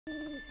这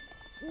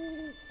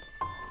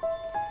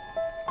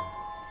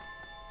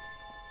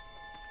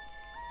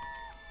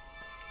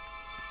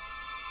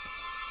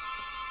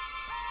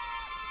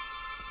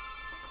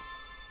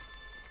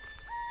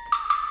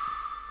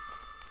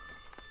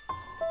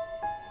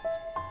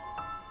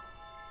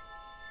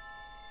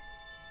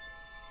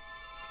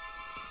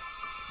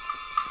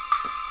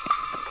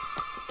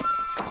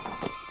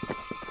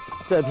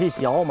匹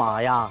小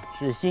马呀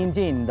是新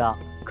进的，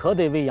可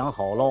得喂养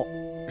好喽。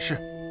是。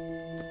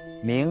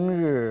明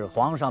日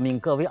皇上命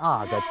各位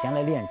阿哥前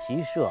来练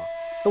骑射，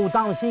都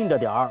当心着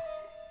点儿。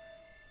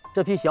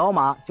这匹小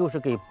马就是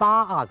给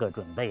八阿哥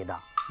准备的，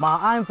马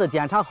鞍子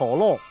检查好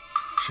喽。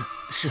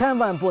是。千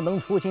万不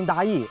能粗心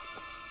大意。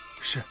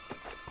是。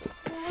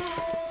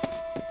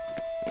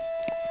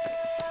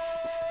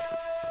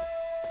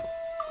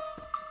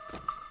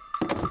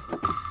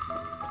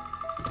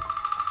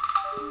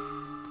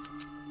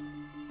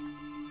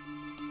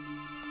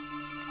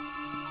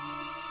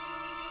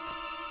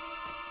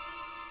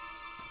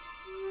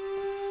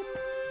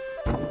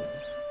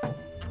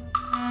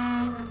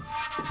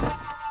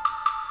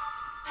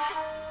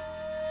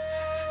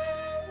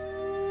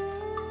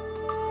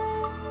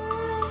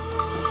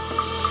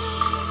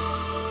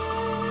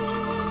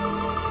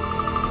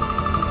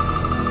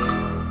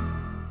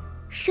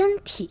 身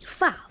体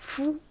发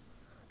肤，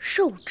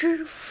受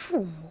之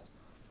父母，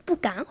不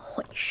敢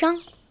毁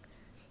伤。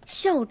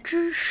孝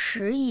之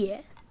始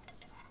也，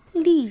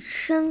立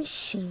身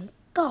行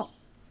道。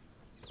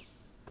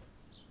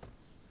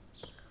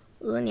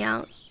额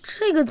娘，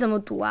这个怎么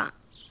读啊？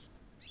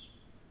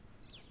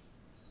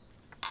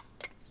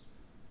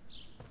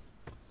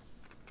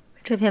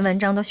这篇文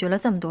章都学了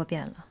这么多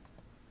遍了，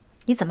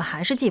你怎么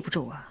还是记不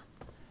住啊？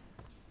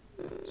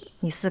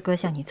你四哥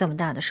像你这么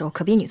大的时候，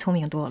可比你聪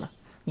明多了。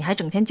 你还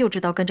整天就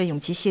知道跟着永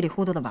琪稀里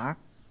糊涂的玩，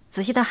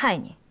仔细他害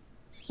你。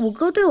五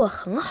哥对我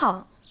很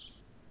好。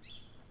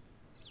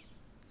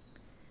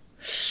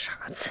傻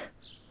子，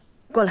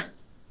过来。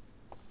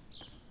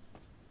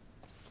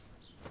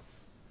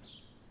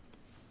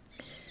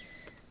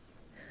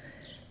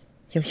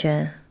永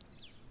璇。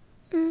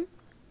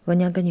额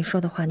娘跟你说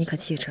的话，你可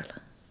记着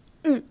了。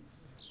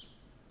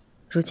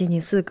如今你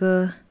四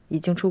哥已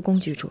经出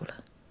宫居住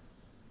了，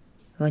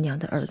额娘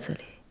的儿子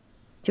里，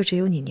就只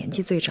有你年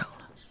纪最长了。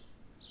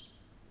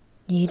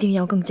 你一定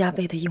要更加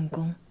倍的用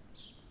功，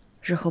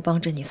日后帮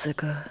着你四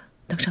哥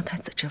登上太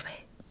子之位。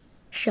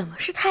什么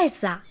是太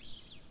子啊？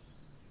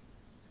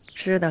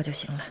知道就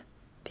行了，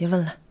别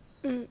问了。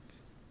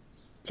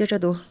接着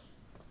读。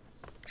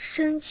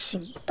身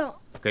行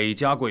道。给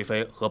嘉贵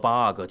妃和八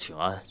阿哥请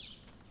安。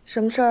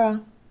什么事儿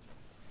啊？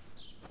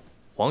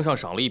皇上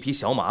赏了一匹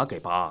小马给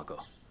八阿哥，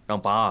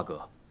让八阿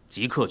哥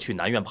即刻去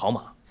南苑跑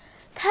马。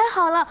太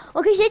好了，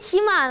我可以学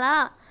骑马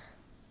了。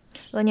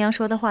额娘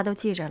说的话都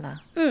记着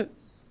了。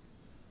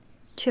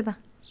去吧，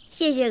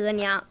谢谢额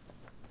娘。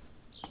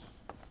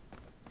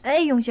哎，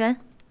永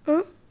璇，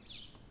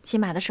骑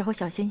马的时候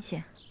小心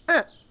些。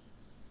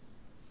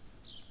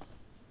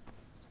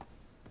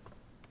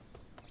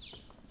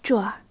柱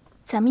儿，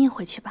咱们也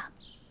回去吧。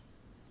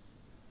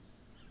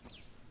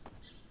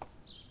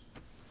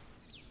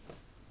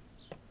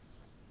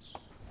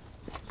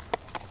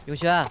永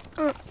璇，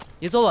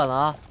你坐稳了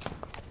啊，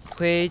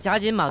腿夹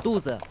紧马肚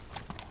子，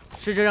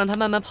试着让它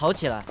慢慢跑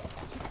起来，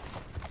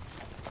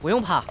不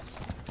用怕。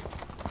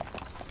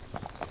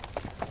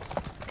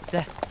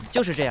 对，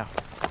就是这样。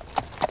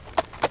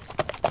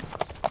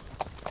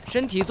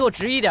身体坐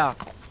直一点，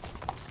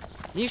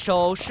你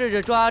手试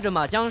着抓着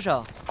马缰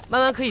绳，慢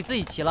慢可以自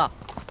己骑了。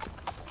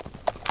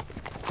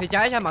腿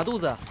夹一下马肚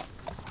子，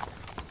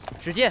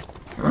使劲。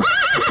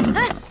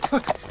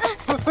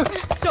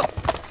就，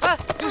哎，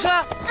永璇，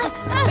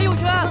哎，永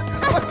璇，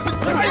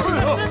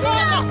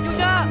永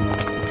璇，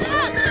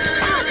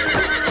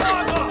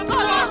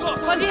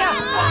八弟，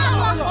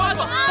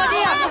八弟，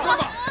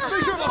没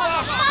事吧？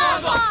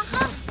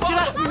起来，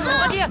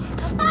八弟，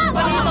八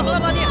弟，你怎么了？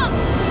八弟，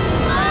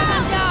来担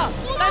架，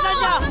来担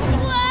架！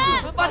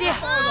八弟，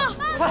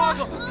快，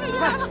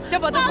先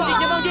把他送进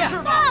先锋店。是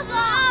吧？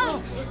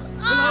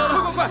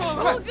快！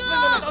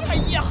那找太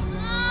医啊！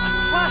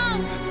快，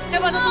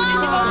先把他送进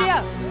先锋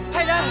店，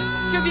派人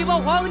去禀报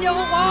皇娘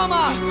和皇阿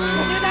玛，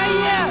请太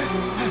医，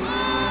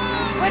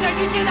快点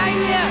去请太医，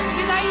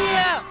请太医。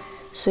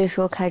虽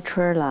说开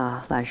春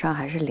了，晚上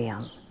还是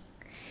凉。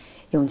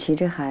永琪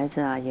这孩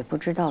子啊，也不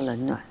知道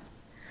冷暖。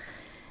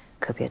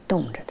 可别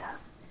冻着他。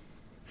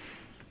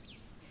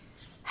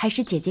还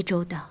是姐姐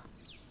周到，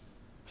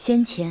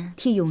先前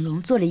替永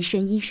荣做了一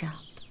身衣裳，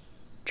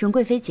纯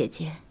贵妃姐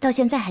姐到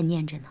现在还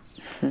念着呢。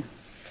哼，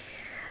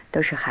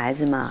都是孩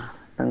子嘛，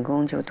本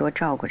宫就多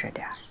照顾着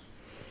点儿。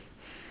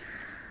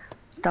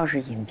倒是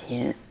尹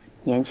嫔，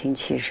年轻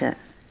气盛，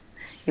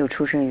又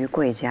出身于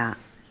贵家，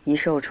一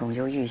受宠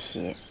就遇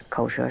喜，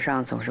口舌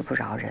上总是不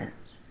饶人。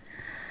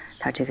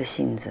她这个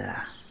性子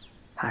啊，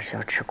怕是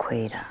要吃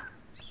亏的。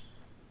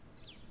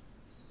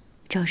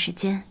 找时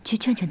间去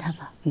劝劝他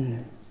吧。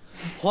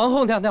皇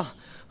后娘娘，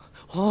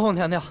皇后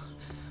娘娘，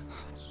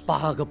八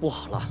阿哥不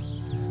好了。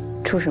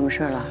出什么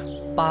事了？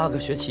八阿哥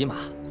学骑马，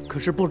可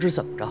是不知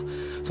怎么着，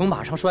从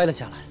马上摔了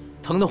下来，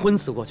疼得昏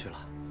死过去了。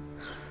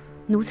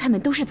奴才们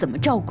都是怎么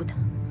照顾的？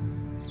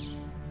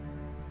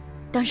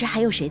当时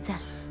还有谁在？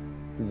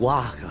五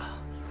阿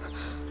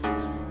哥。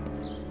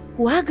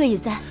五阿哥也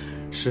在。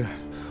是，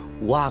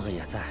五阿哥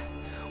也在。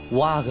五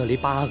阿哥离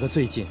八阿哥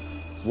最近，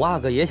五阿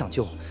哥也想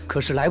救，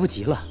可是来不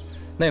及了。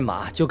那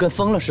马就跟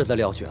疯了似的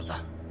撂蹶子，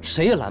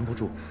谁也拦不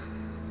住。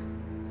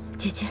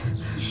姐姐，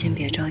你先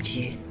别着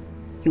急，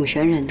永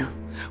璇人呢？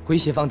回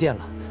协芳殿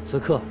了。此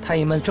刻太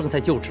医们正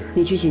在救治。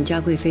你去请嘉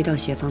贵妃到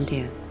协芳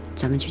殿，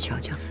咱们去瞧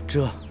瞧。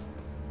这。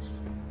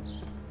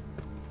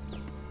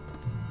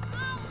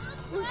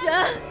永璇，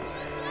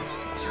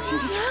小心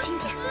点，小心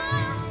点。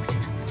我知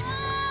道，我知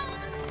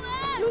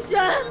道。永璇，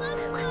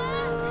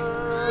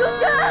永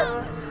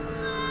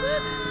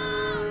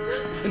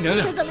璇，娘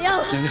娘，怎么样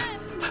了？娘娘，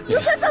永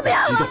璇怎么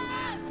样了？激动，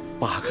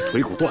八阿哥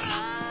腿骨断了，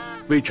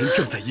微臣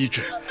正在医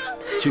治，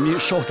请您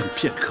稍等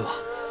片刻。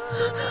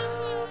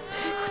腿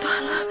骨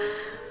断了。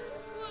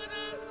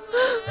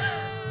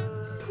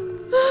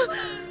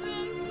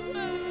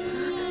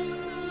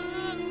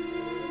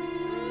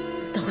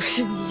都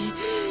是你，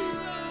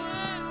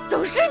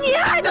都是你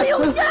害的，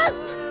永璇！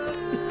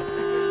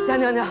嘉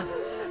娘娘，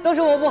都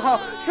是我不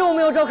好，是我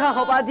没有照看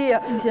好八弟。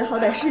永璇好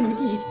歹是你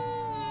弟弟，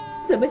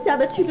怎么下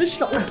得去的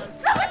手？怎么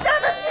下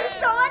得去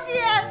手啊你？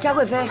嘉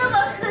贵妃，那么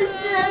狠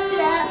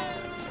心啊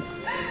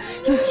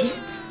你！永琪，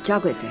嘉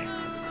贵妃，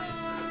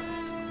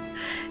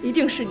一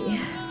定是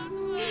你，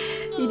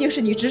一定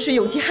是你指使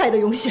永琪害的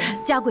永璇。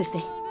嘉贵妃，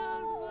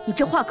你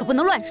这话可不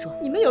能乱说。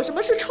你们有什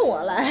么事冲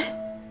我来？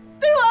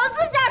对我儿子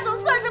下手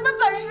算什么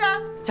本事？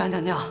嘉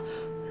娘娘，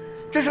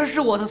这事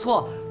是我的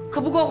错，可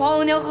不关皇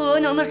额娘和额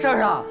娘的事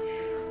儿啊。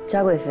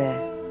嘉贵妃，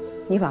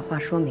你把话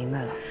说明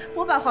白了。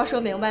我把话说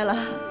明白了，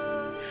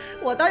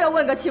我倒要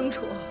问个清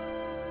楚，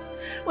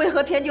为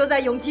何偏就在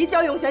永琪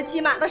教永璇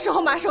骑马的时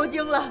候马受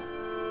惊了？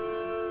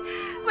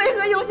为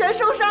何永璇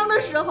受伤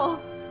的时候，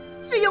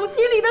是永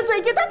琪离的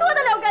最近，他脱得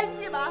了干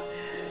系吗？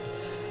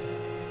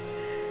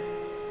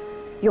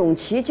永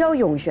琪教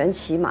永璇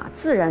骑马，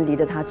自然离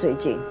得他最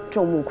近。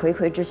众目睽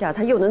睽之下，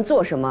他又能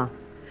做什么？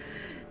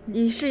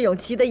你是永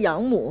琪的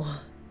养母，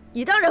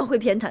你当然会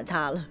偏袒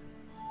他了。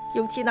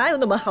永琪哪有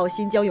那么好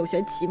心教永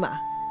璇骑马？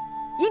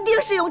一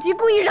定是永琪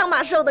故意让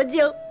马受的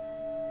惊。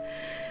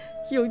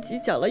永琪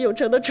抢了永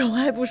成的宠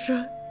爱不说，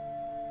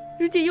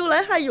如今又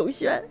来害永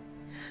璇。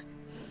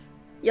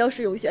要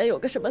是永璇有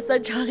个什么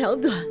三长两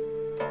短，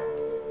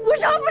我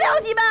饶不了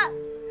你们。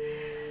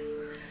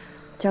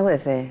嘉贵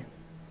妃，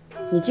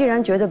你既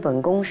然觉得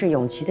本宫是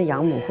永琪的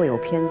养母会有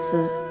偏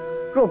私，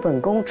若本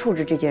宫处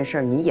置这件事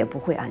儿，你也不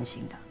会安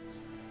心的。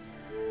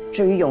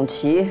至于永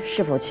琪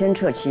是否牵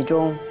扯其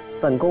中，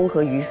本宫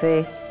和于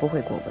妃不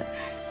会过问，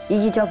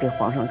一一交给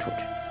皇上处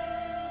置。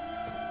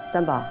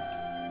三宝，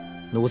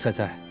奴才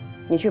在。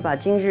你去把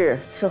今日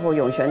伺候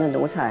永璇的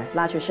奴才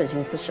拉去慎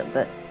刑司审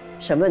问，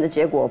审问的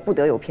结果不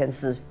得有偏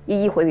私，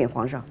一一回禀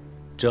皇上。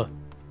这。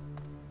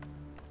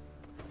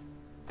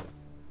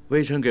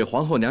微臣给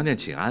皇后娘娘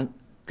请安，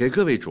给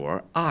各位主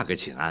儿阿哥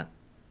请安。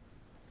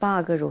八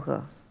阿哥如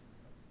何？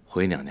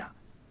回娘娘，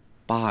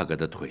八阿哥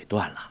的腿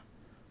断了，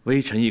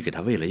微臣已给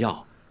他喂了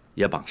药，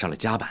也绑上了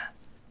夹板，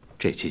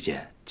这期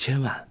间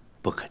千万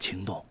不可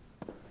轻动。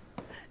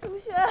永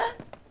璇，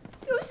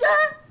永璇，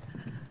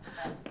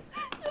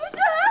永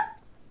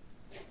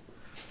璇！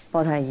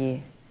包太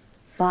医，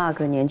八阿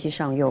哥年纪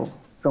尚幼，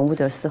容不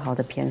得丝毫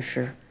的偏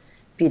失，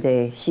必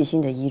得细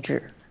心的医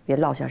治，别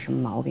落下什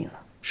么毛病了。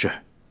是，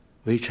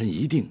微臣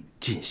一定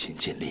尽心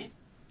尽力。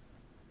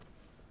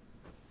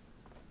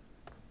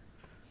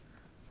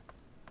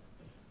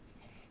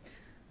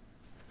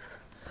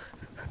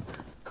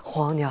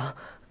皇娘、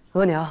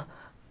额娘，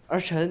儿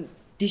臣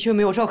的确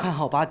没有照看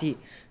好八弟，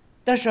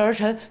但是儿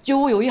臣绝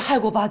无有意害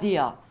过八弟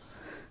啊！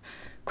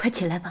快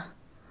起来吧，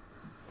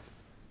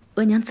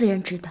额娘自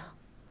然知道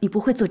你不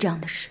会做这样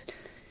的事。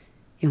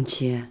永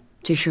琪，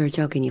这事儿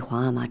交给你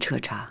皇阿玛彻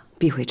查，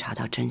必会查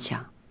到真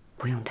相，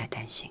不用太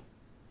担心。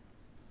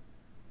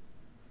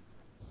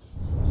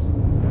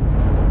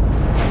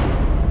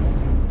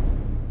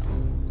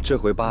这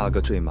回八阿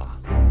哥坠马，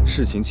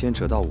事情牵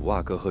扯到五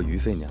阿哥和于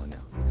妃娘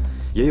娘，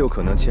也有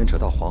可能牵扯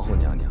到皇后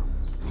娘娘。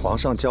皇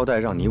上交代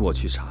让你我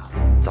去查，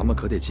咱们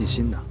可得尽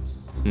心呐。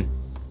嗯，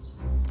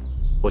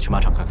我去马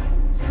场看看。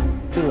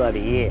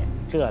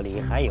这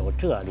里还有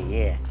这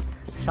里，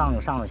上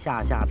上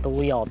下下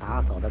都要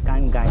打扫得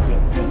干干净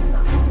净的，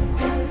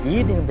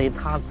一定得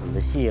擦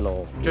仔细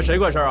喽。这谁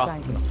管事啊？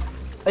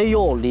哎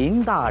呦，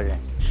林大人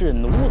是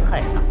奴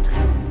才当差。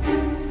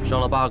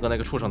伤了八阿哥那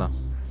个畜生呢？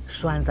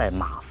拴在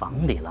马房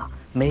里了，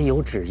没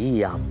有旨意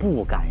呀，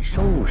不敢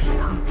收拾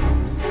他。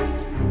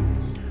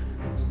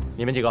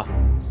你们几个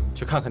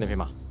去看看那匹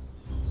马。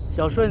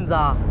小顺子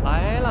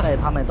来了，带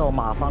他们到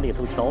马房里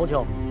头瞧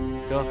瞧。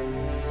这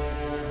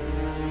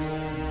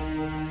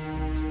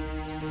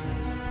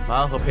马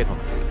鞍和辔头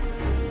呢？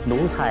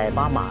奴才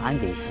把马鞍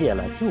给卸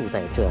了，就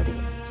在这里。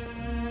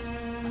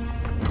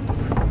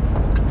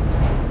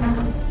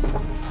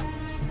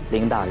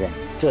林大人，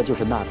这就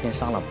是那天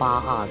伤了八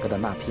阿哥的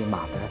那匹马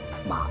的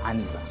马鞍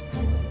子。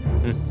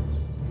嗯，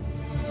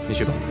你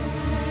去吧。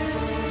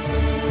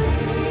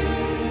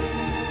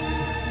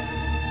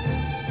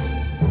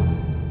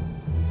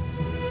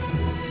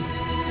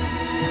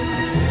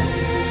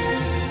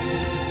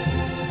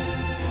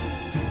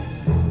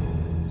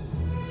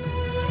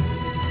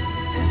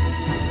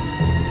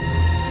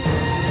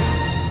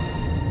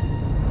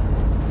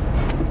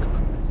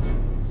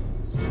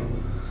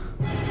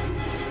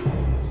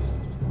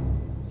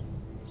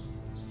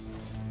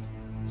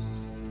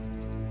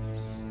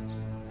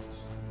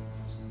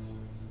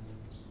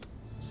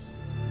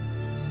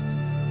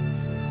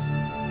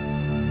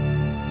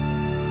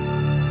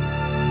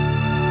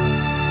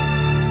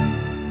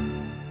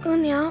额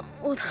娘，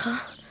我疼，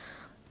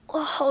我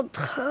好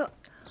疼。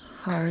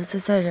好儿子，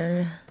再忍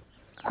忍，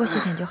过些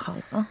天就好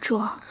了啊。珠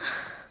儿，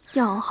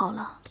药好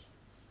了。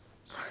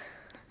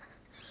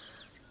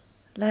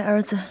来，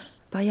儿子，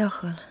把药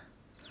喝了。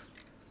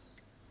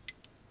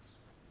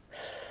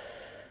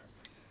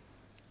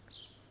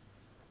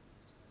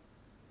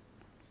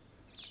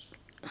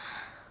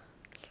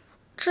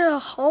这药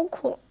好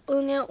苦，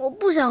额娘，我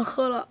不想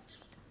喝了。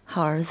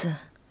好儿子，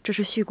这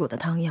是续骨的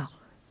汤药，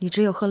你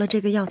只有喝了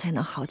这个药才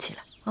能好起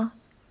来啊。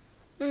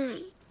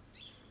嗯。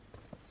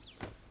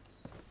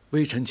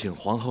微臣请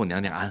皇后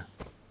娘娘安。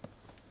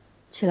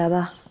起来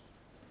吧。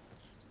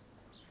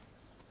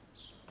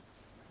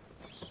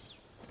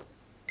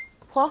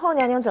皇后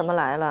娘娘怎么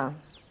来了？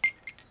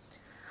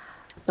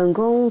本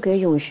宫给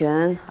永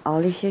璇熬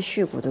了一些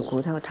续骨的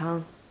骨头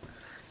汤，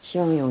希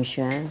望永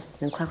璇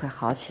能快快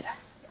好起来。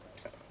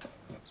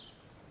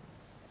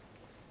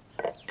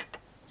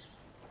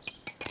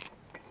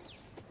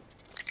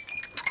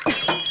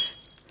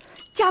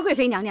嘉贵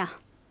妃娘娘，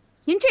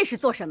您这是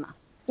做什么？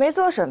没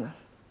做什么，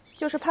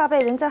就是怕被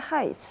人再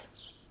害一次。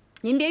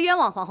您别冤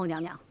枉皇后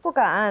娘娘。不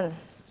敢，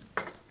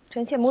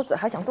臣妾母子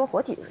还想多活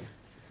几日。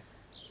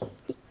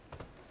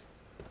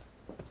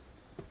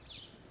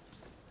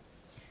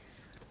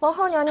皇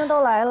后娘娘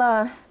都来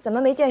了，怎么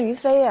没见于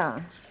妃呀？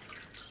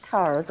他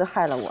儿子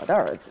害了我的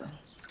儿子，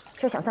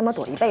就想这么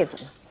躲一辈子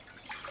呢？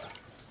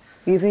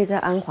于妃在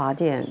安华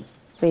殿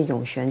被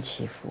永璇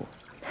祈福，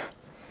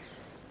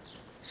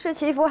是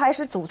祈福还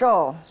是诅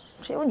咒，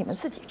只有你们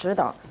自己知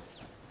道。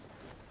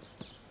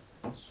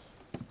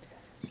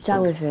嘉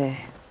贵妃，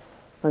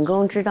本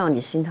宫知道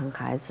你心疼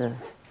孩子，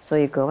所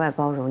以格外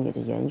包容你的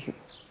言语。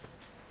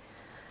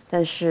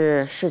但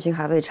是事情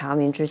还未查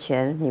明之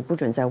前，你不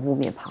准再污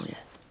蔑旁人。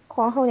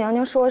皇后娘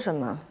娘说什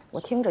么，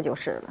我听着就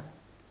是了。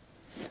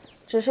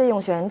只是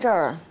永璇这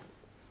儿，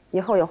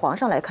以后有皇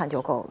上来看就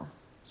够了，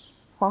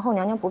皇后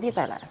娘娘不必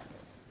再来了。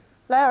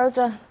来，儿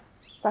子，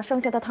把剩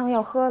下的汤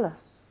药喝了，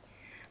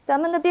咱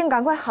们的病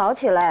赶快好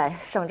起来，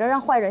省着让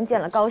坏人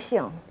见了高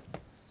兴。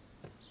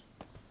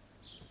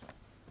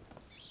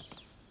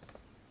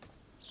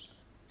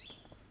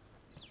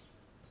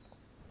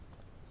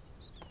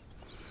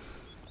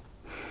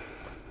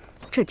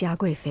这嘉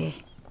贵妃，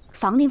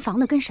防您防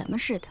得跟什么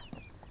似的，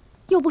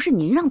又不是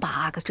您让八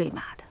阿哥坠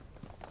马的。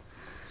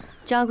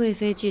嘉贵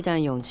妃忌惮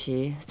永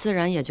琪，自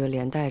然也就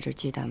连带着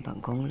忌惮本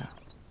宫了。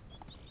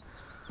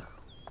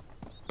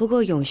不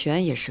过永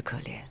璇也是可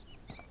怜，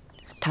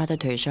他的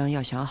腿伤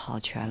要想好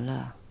全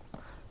了，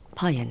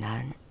怕也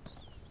难。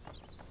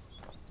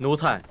奴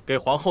才给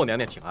皇后娘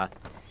娘请安。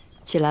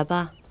起来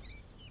吧。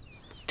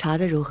查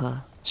得如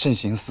何？慎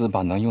刑司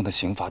把能用的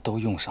刑罚都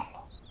用上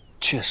了，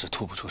确实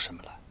吐不出什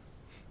么来。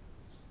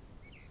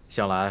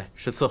想来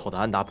是伺候的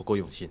安达不够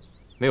用心，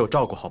没有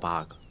照顾好八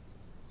阿哥。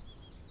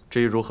至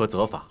于如何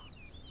责罚，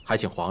还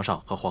请皇上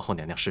和皇后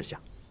娘娘示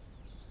下。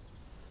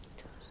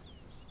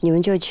你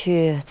们就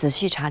去仔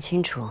细查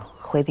清楚，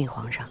回禀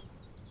皇上。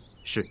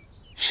是。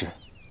是。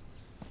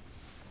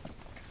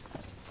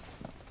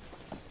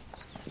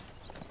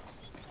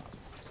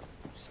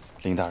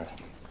林大人，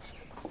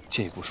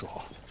借一步说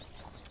话。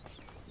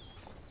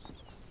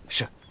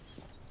是。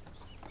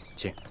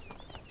请。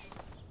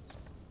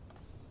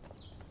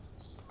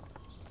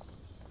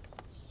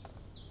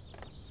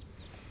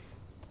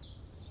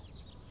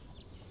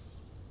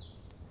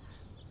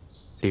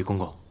李公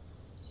公，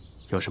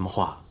有什么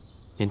话，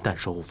您但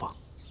说无妨。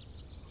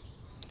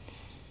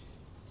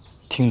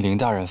听林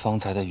大人方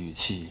才的语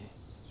气，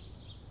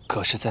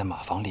可是在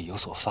马房里有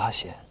所发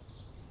现，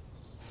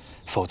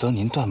否则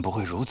您断不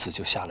会如此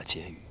就下了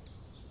结语。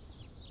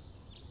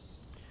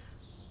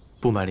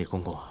不瞒李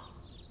公公啊，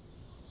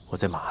我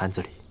在马鞍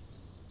子里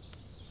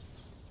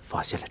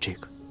发现了这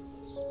个。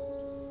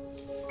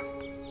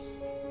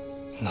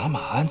拿马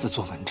鞍子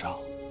做文章？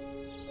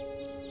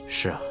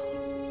是啊。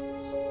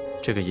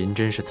这个银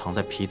针是藏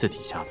在皮子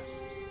底下的，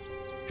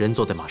人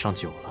坐在马上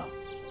久了，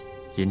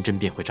银针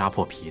便会扎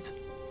破皮子，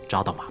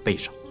扎到马背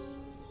上。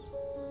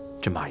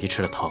这马一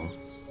吃了疼，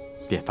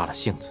便发了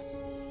性子。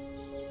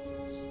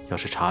要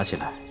是查起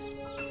来，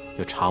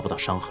又查不到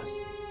伤痕，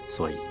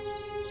所以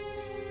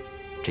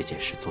这件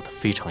事做得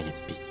非常隐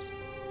蔽。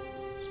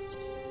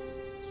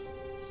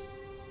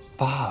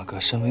八阿哥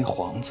身为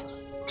皇子，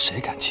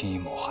谁敢轻易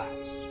谋害？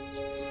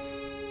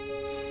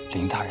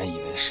林大人以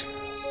为是？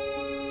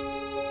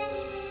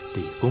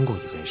李公公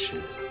以为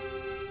是？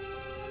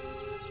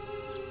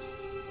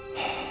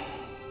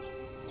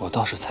我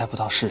倒是猜不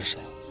到是谁，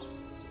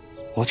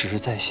我只是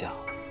在想，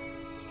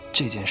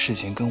这件事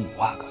情跟五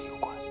阿哥有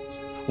关。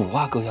五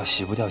阿哥要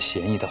洗不掉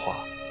嫌疑的话，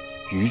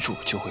余主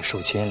就会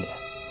受牵连，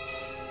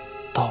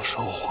到时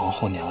候皇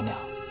后娘娘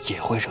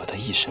也会惹得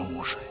一身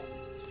污水。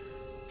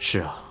是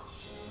啊，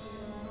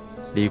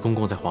李公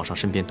公在皇上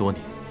身边多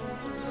年，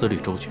思虑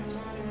周全，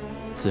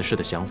此事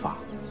的想法，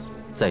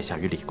在下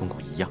与李公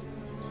公一样。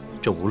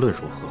这无论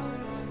如何，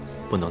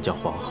不能将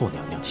皇后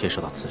娘娘牵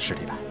涉到此事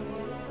里来。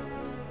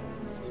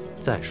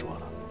再说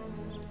了，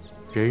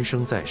人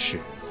生在世，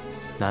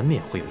难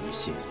免会有一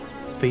些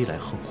飞来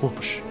横祸，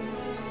不是？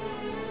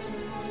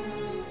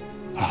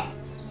啊，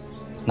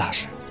那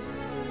是。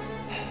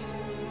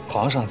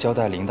皇上交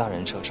代林大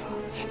人彻查，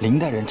林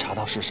大人查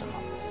到是什么，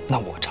那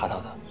我查到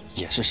的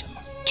也是什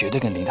么，绝对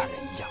跟林大人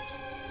一样。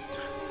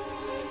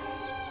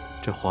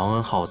这皇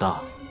恩浩大，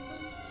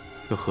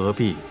又何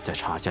必再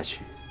查下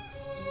去，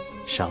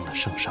伤了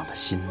圣上的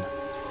心呢？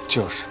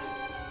就是。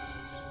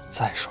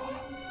再说了，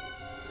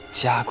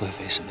嘉贵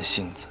妃什么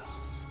性子，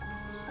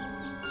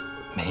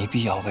没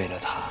必要为了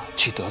她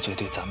去得罪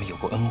对咱们有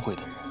过恩惠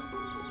的人。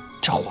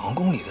这皇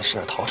宫里的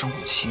事逃生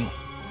不清，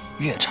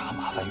越查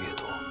麻烦越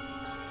多。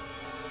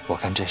我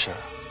看这事儿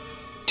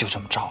就这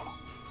么照了，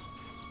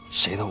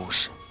谁都无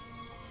事。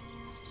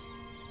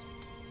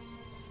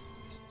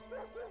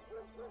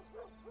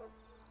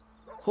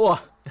嚯，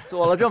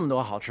做了这么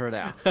多好吃的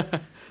呀！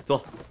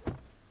坐。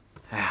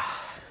哎呀，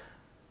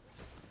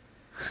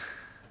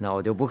那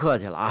我就不客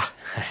气了啊。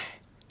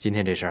今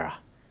天这事儿啊，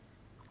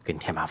给你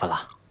添麻烦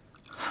了。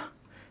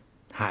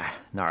嗨，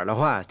哪儿的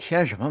话，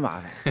添什么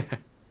麻烦？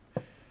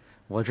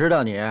我知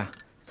道你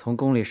从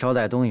宫里捎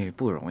带东西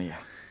不容易，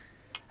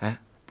哎，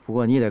不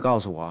过你得告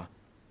诉我，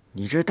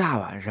你这大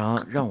晚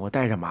上让我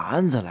带着马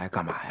鞍子来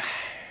干嘛呀？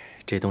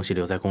这东西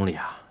留在宫里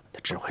啊，它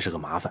只会是个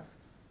麻烦。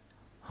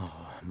哦，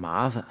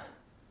麻烦。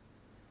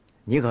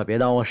你可别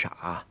当我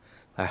傻，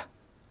哎，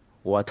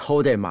我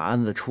偷这马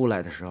鞍子出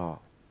来的时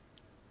候，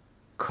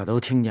可都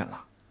听见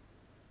了，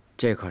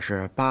这可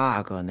是八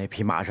阿哥那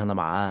匹马上的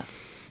马鞍。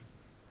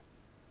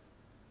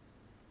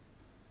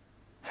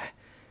哎，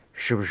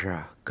是不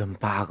是跟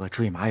八阿哥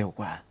坠马有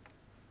关？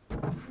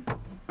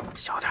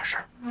小点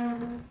声。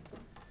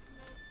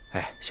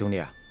哎，兄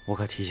弟，我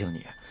可提醒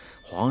你，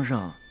皇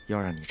上要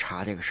让你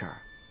查这个事儿，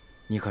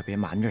你可别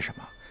瞒着什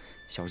么，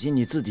小心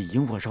你自己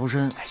引火烧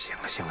身。哎，行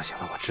了行了行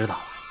了，我知道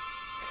了。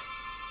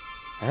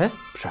哎，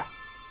不是，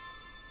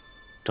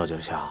赵九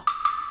霄，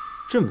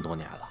这么多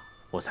年了，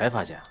我才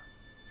发现，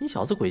你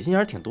小子鬼心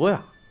眼挺多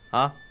呀！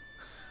啊，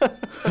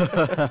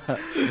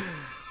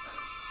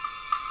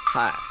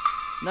嗨，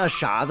那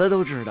傻子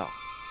都知道，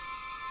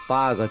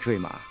八阿哥坠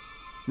马，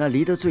那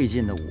离得最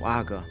近的五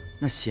阿哥，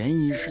那嫌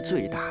疑是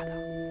最大的。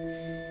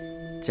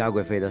嘉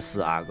贵妃的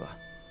四阿哥，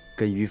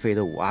跟于妃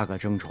的五阿哥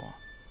争宠，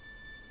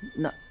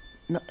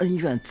那恩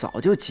怨早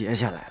就结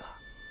下来了。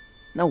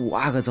那五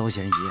阿哥遭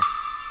嫌疑，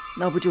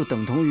那不就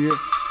等同于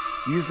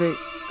于妃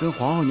跟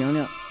皇后娘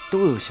娘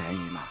都有嫌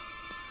疑吗？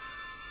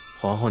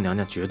皇后娘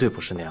娘绝对不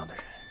是那样的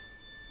人，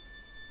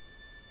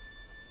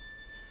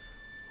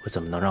我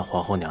怎么能让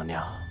皇后娘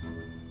娘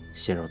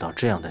陷入到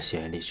这样的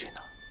嫌疑里去呢？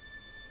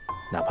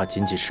哪怕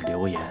仅仅是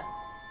流言，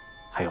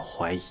还有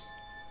怀疑，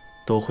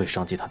都会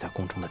伤及她在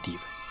宫中的地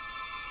位。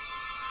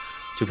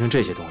就凭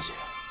这些东西，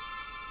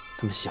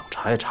他们想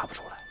查也查不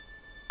出来。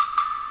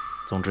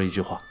总之一句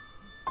话，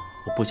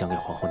我不想给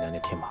皇后娘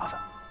娘添麻烦。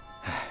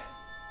哎，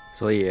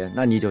所以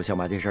那你就想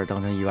把这事儿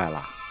当成意外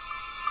了？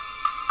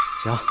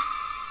行，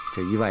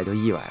这意外就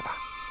意外吧。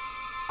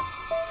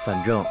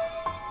反正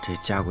这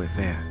嘉贵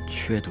妃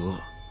缺德，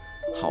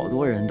好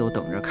多人都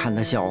等着看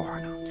她笑话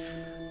呢。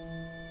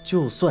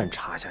就算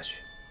查下去，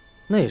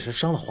那也是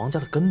伤了皇家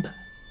的根本，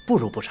不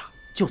如不查，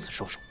就此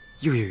收手。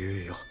呦，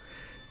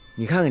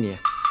你看看你，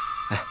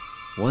哎，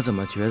我怎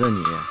么觉得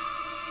你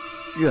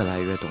越来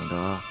越懂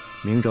得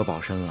明哲保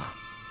身了？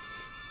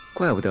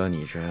怪不得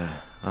你这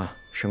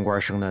升官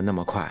升得那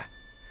么快，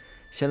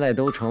现在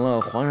都成了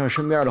皇上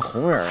身边的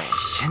红人了。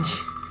嫌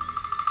弃。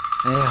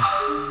哎呀，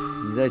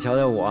你再瞧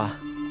瞧我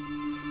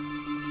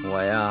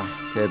呀，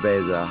这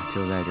辈子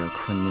就在这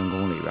坤宁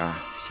宫里边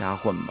瞎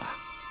混吧。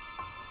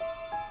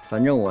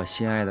反正我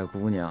心爱的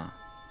姑娘，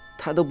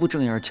她都不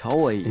正眼瞧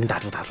我一眼。你打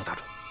住！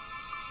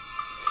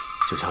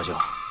九霄兄，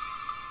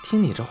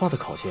听你这话的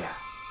口气，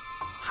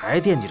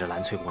还惦记着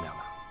蓝翠姑娘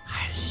呢。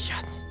哎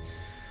呀，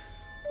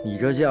你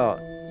这叫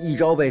一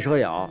朝被蛇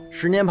咬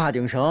，10年怕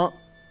顶绳。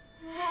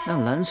那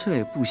蓝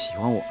翠不喜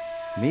欢我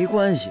没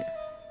关系，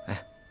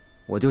哎，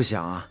我就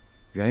想啊，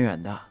远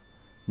远的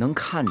能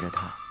看着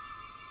她，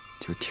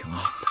就挺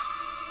好的。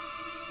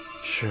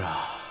是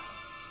啊，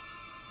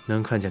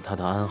能看见她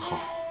的安好，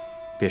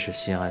便是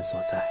心安所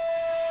在。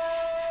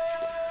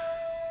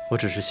我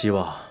只是希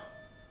望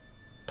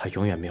她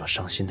永远没有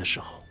伤心的时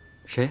候。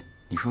谁？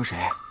你说谁？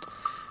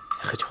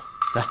喝酒，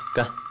来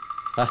干，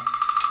来。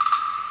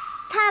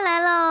菜来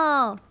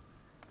喽！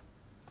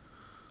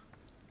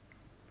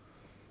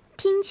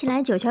听起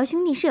来九桥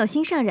兄弟是有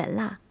心上人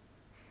了。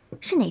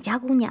是哪家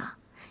姑娘？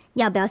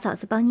要不要嫂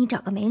子帮你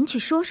找个媒人去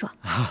说说？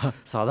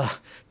嫂子，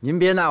您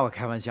别拿我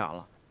开玩笑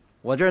了，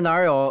我这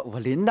哪有我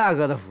林大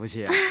哥的福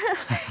气啊？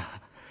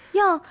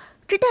哟，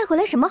这带回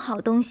来什么好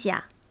东西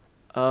啊？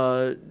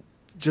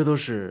这都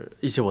是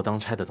一些我当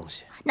差的东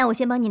西。那我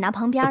先帮你拿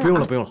旁边了。不用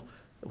了，不用了，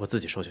我自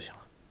己收就行了。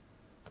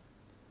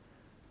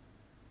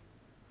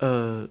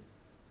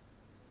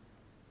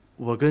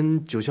我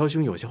跟九霄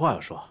兄有些话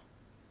要说，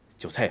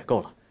酒菜也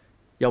够了，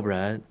要不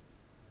然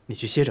你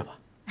去歇着吧。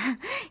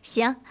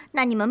行，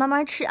那你们慢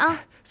慢吃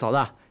啊。嫂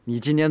子，你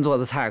今天做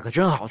的菜可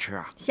真好吃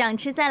啊！想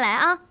吃再来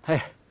啊。嘿。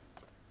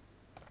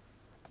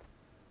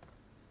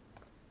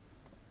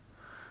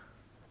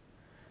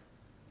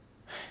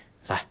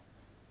来。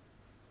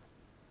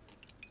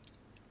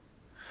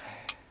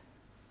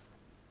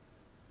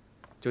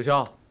九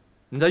霄，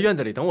你在院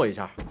子里等我一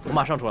下，我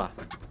马上出来。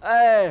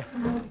哎。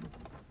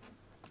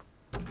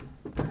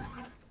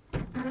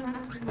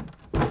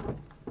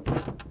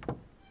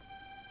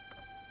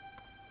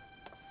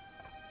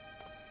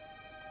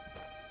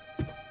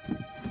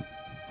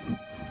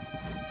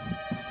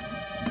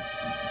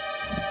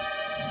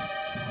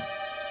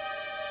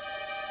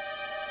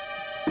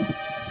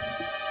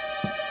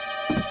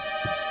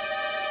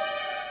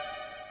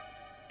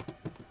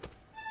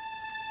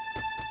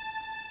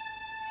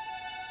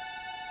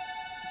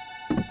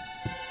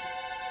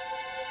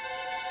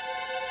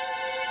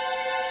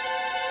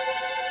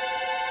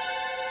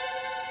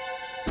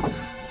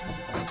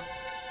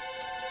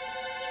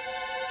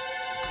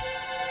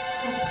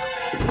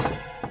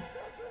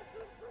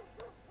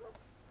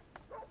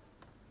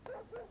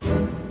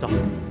走，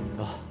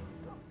走。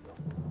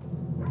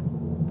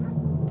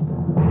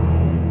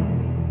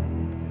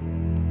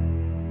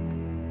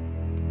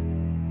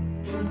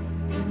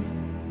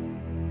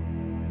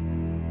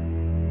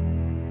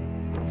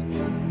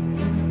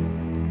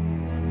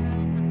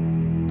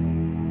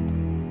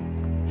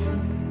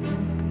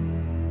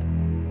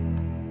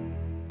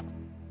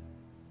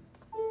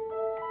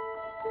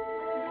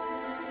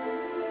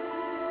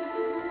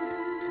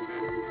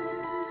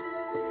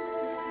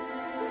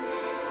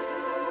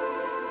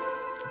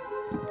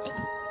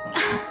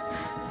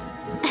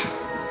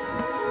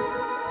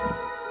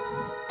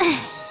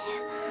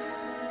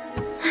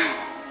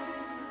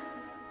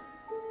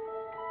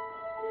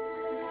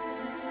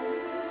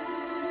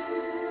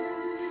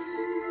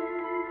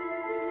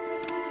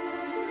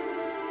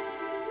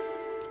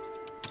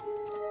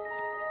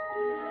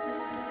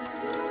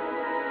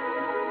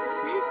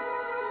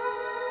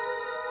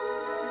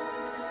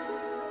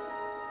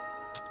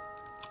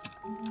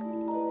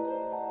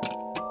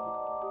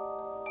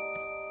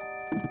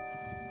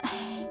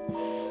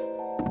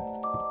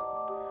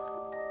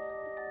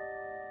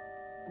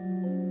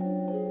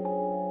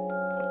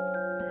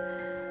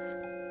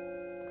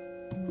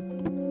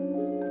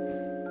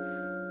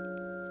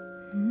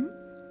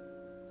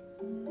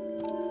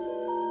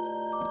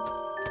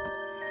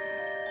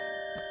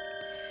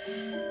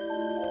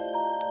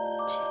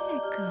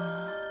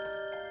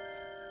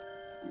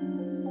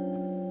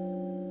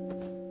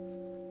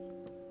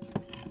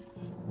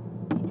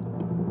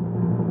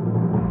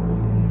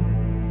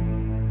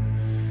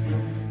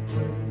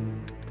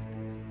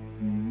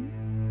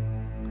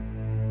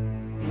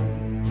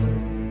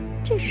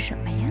这是什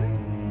么呀？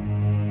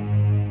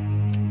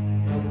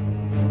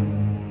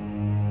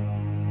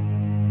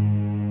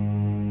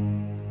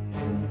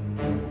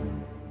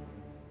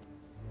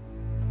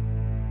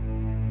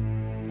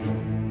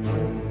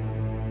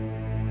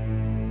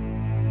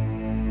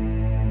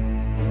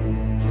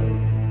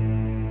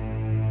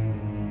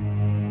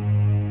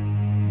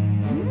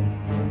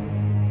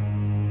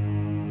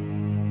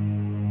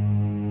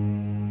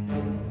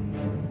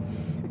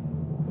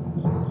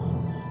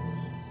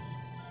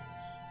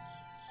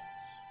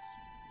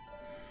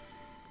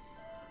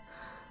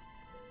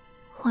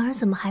皇儿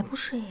怎么还不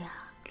睡呀？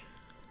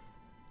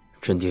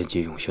朕惦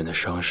记永璇的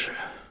伤势，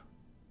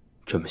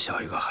这么小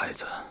一个孩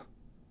子，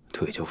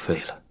腿就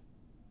废了，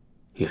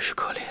也是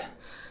可怜。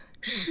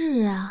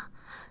是啊，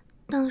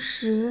当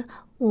时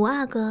五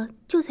阿哥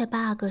就在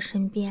八阿哥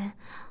身边，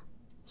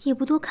也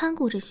不多看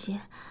顾这些，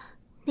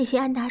那些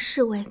安达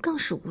侍卫更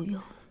是无用。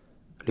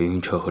凌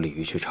云彻和李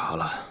渔去查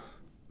了，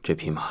这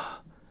匹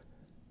马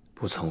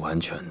不曾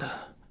完全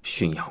的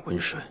驯养温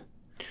顺，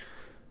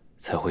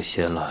才会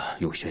先了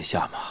永璇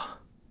下马。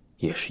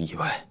也是意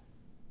外，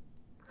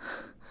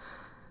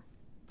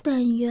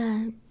但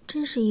愿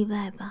真是意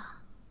外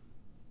吧。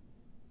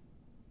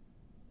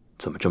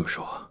怎么这么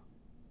说？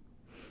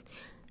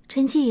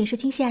臣妾也是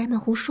听下人们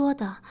胡说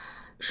的，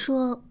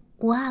说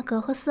五阿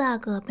哥和四阿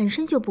哥本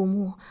身就不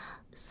睦，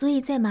所以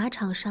在马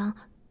场上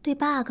对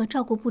八阿哥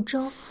照顾不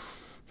周，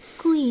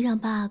故意让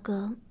八阿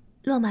哥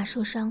落马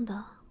受伤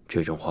的。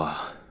这种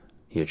话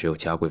也只有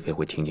嘉贵妃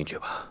会听进去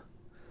吧。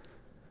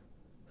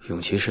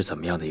永琪是怎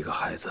么样的一个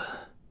孩子？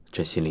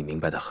朕心里明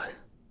白得很。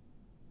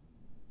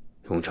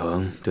永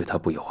成对他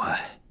不友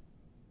爱，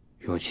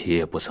永琪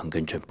也不曾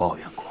跟朕抱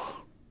怨过。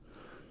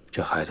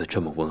这孩子这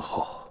么温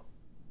厚，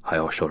还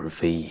要受人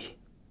非议，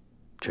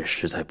朕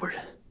实在不忍。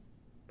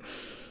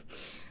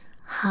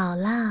好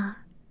啦，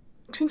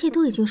臣妾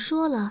都已经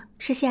说了，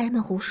是下人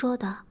们胡说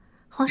的，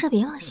皇上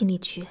别往心里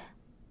去。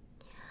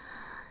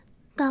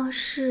倒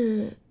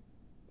是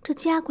这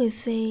嘉贵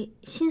妃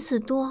心思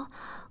多，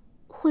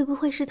会不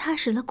会是她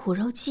使了苦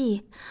肉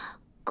计，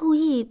故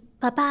意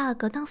把八阿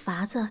哥当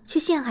法子去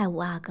陷害五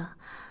阿哥，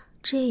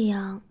这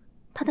样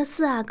她的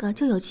四阿哥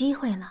就有机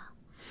会了。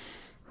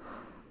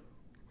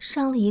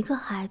伤了一个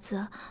孩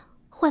子，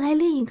换来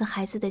另一个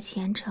孩子的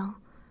前程，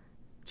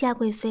嘉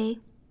贵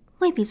妃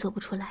未必做不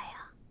出来呀。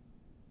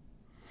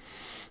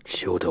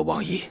休得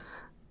妄议。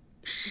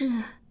是。